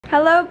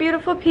Hello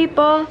beautiful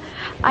people.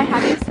 I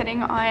have you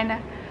sitting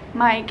on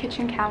my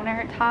kitchen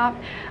countertop.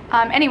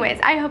 Anyways,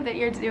 I hope that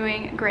you're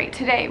doing great.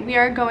 Today we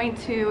are going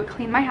to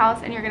clean my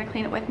house and you're going to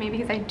clean it with me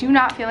because I do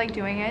not feel like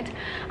doing it.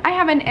 I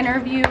have an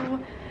interview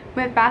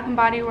with Bath &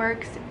 Body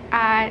Works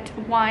at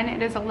 1.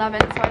 It is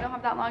 11, so I don't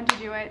have that long to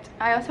do it.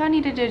 I also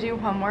needed to do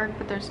homework,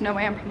 but there's no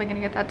way I'm probably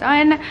gonna get that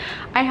done.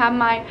 I have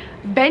my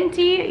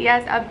venti,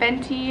 yes, a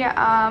venti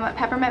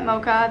peppermint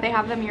mocha. They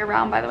have them year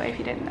round, by the way, if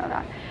you didn't know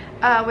that,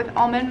 with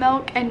almond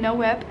milk and no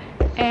whip.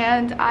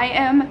 And I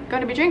am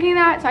going to be drinking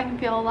that so I can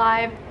feel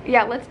alive.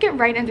 Yeah, let's get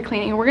right into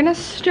cleaning. We're gonna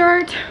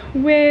start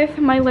with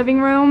my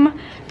living room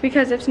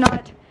because it's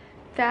not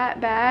that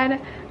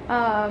bad.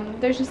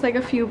 There's just like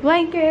a few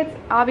blankets.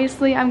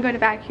 Obviously I'm going to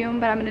vacuum,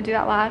 but I'm going to do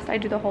that last. I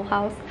do the whole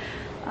house,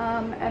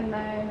 and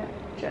then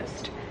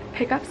just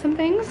pick up some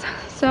things.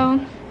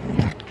 So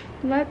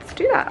let's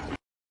do that.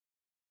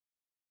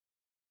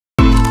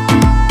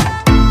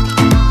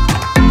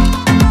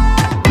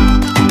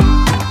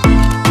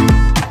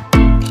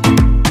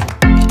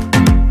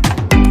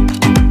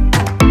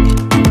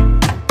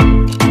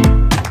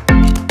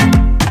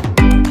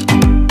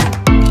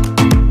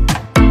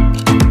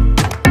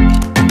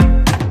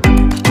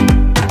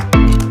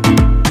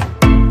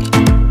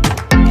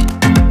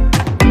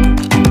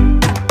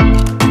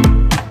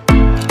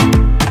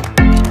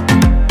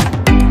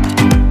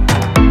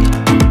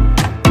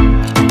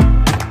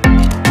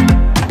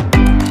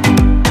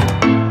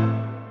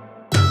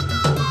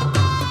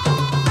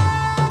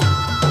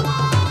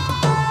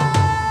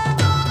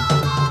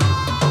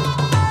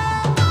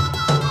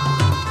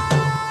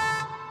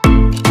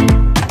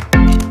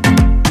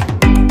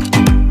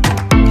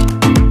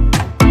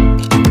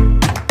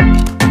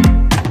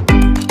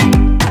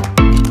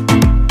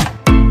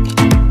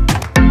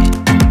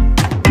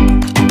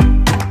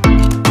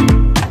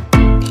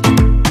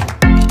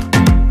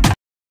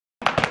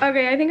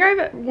 Okay, I think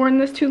I've worn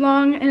this too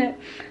long and it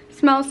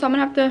smells, so I'm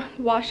gonna have to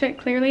wash it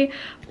clearly.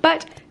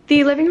 But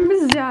the living room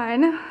is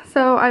done,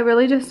 so I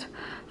really just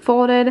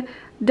folded,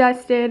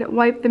 dusted,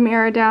 wiped the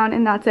mirror down,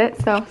 and that's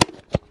it. So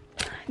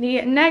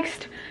the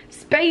next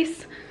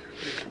space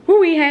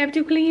we have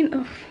to clean,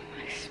 oh,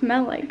 I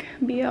smell like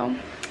BO,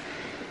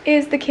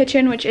 is the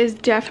kitchen, which is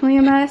definitely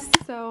a mess.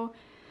 So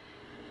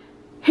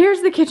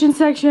here's the kitchen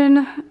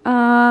section.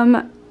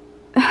 I'm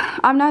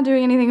not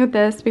doing anything with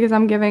this because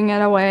I'm giving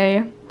it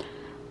away.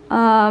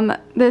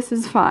 This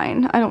is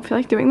fine. I don't feel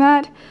like doing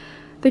that.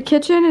 The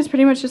kitchen is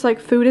pretty much just like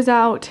food is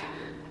out,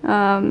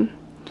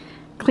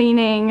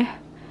 cleaning,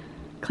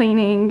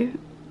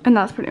 and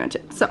that's pretty much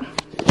it. So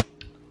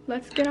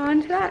let's get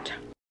on to that.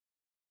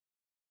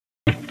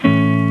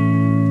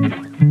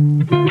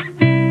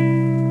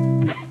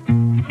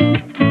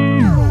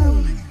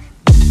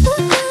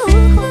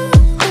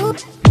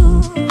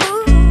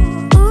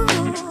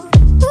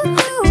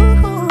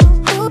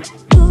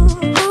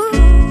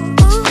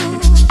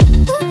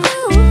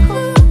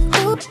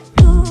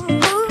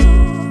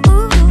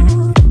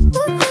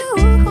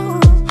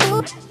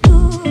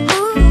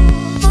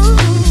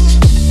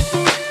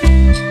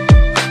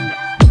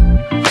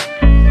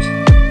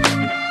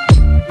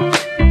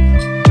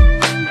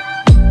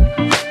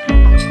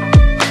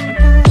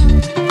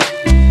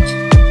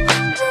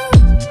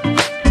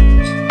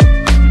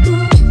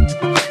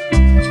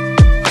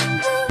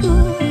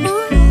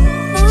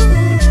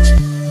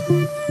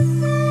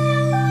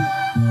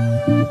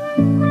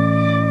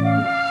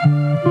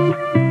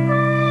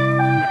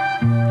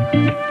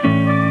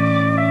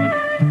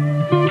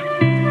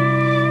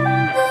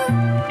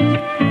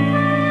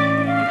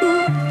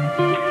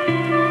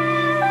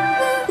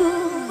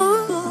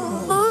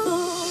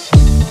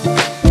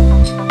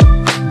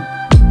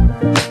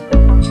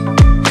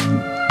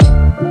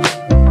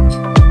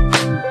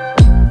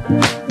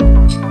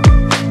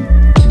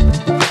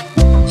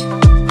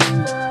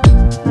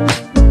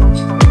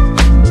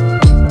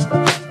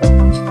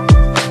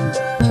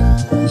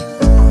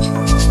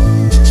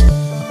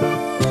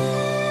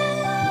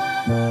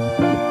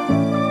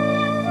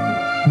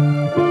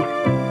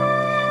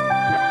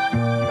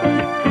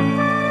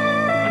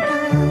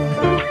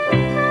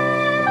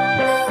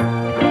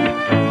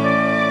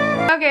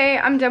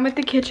 I'm done with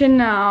the kitchen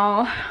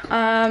now.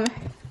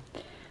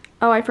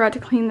 Oh, I forgot to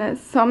clean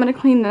this, so I'm gonna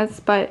clean this,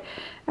 but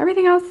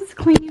everything else is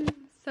clean.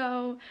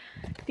 So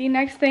the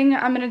next thing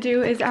I'm gonna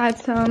do is add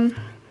some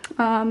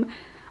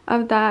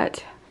of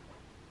that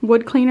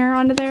wood cleaner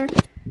onto there.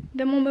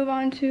 Then we'll move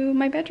on to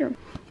my bedroom.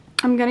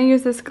 I'm gonna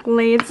use this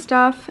Glade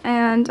stuff,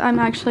 and I'm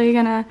actually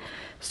gonna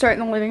start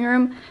in the living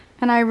room.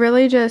 And I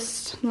really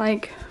just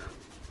like,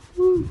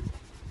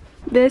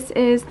 this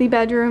is the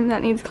bedroom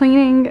that needs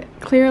cleaning.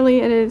 Clearly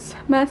it is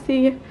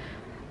messy.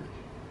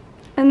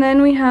 And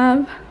then we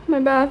have my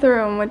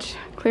bathroom, which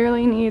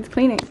clearly needs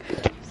cleaning.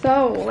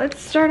 So let's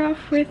start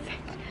off with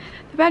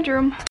the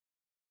bedroom.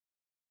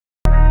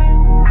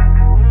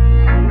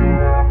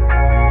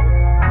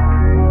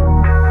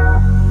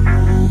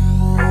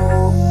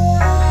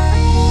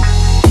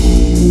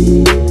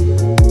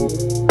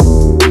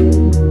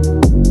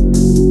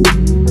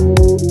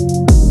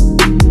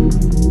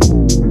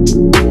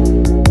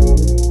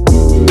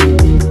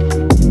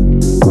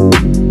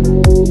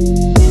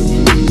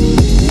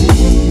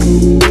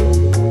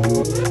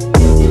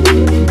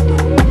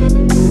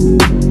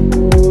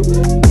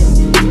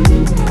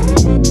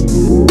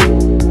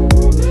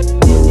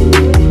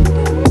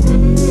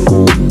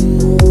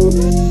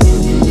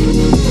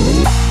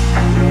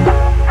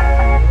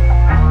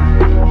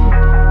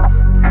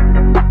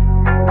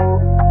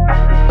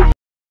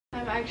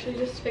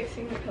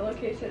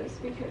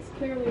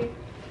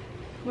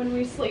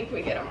 if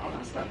we get them all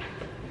messed up.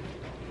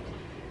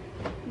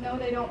 No,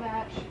 they don't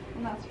match,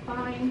 and that's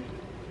fine.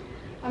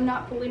 I'm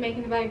not fully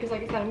making the bed because,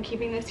 like I said, I'm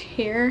keeping this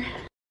here.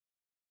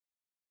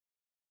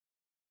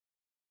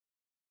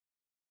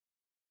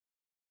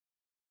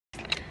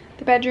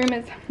 The bedroom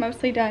is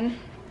mostly done.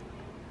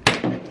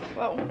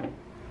 Whoa.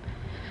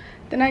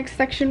 The next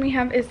section we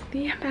have is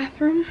the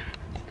bathroom.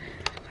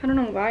 I don't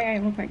know why I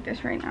look like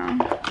this right now.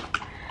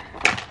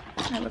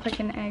 I look like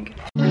an egg.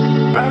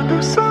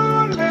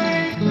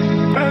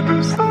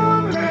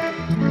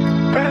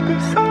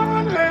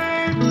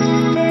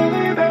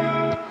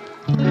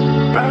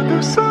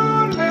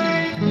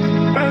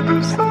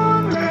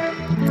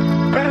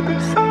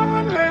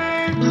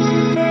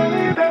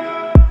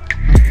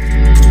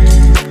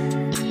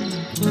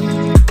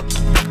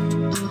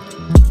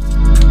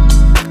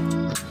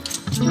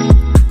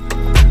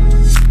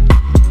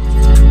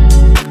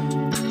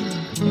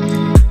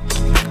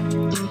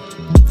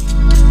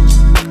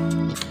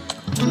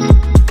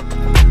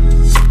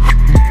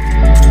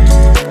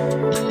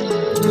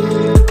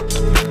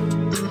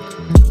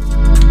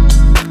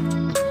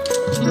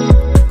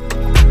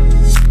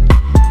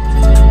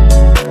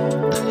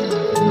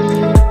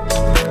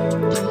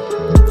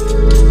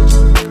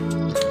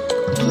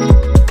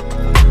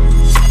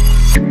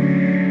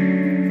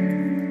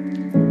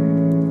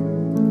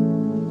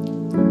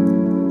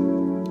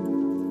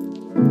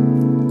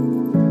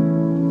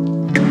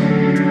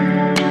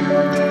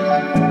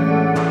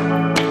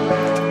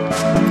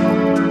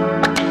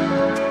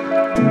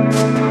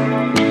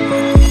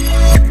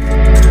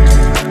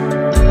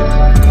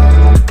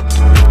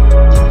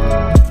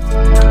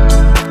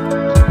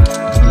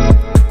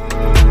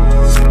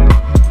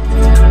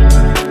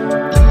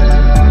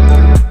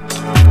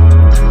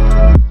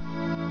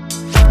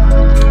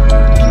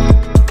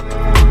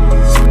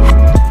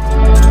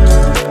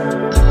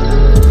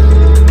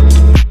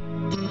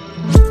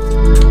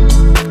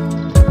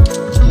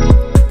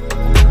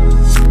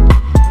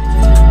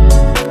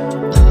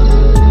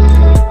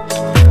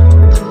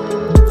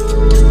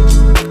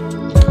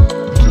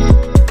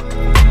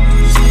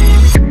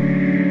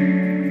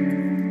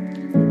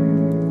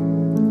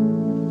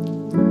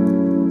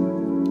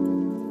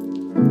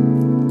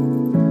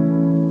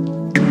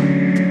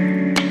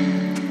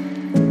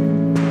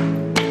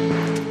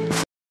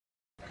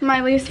 My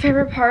least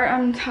favorite part,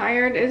 I'm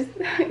tired, is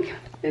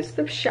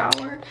the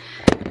shower.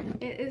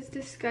 It is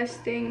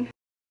disgusting.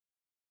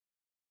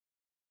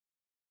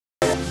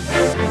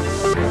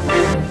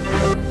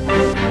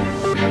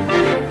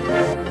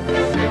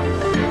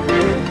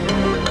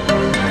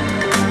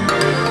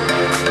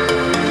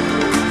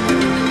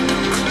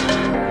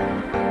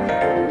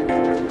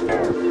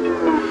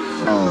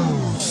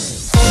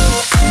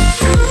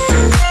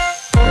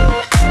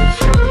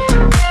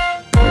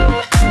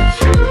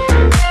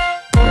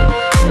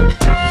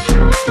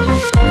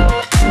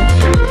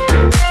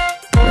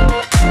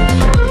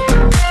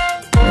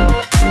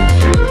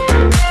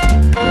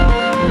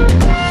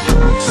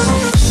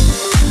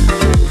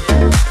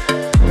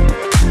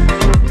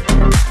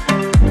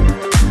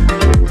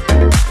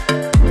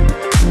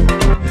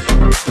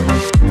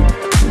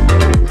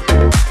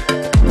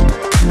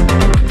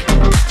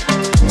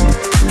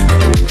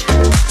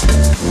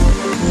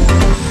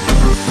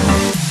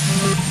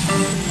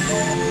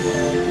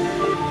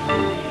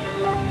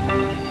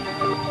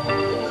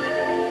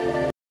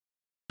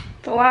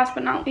 The last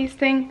but not least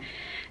thing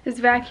is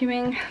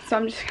vacuuming, so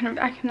I'm just gonna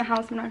vacuum the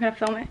house. I'm not gonna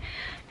film it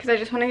because I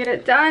just want to get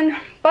it done,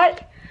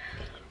 but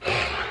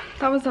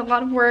that was a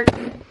lot of work.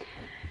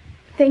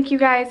 Thank you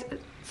guys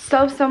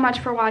so much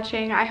for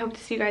watching. I hope to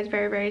see you guys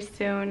very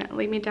soon.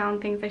 Leave me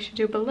down things I should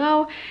do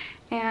below,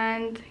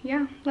 and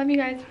yeah, love you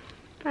guys.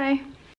 Bye.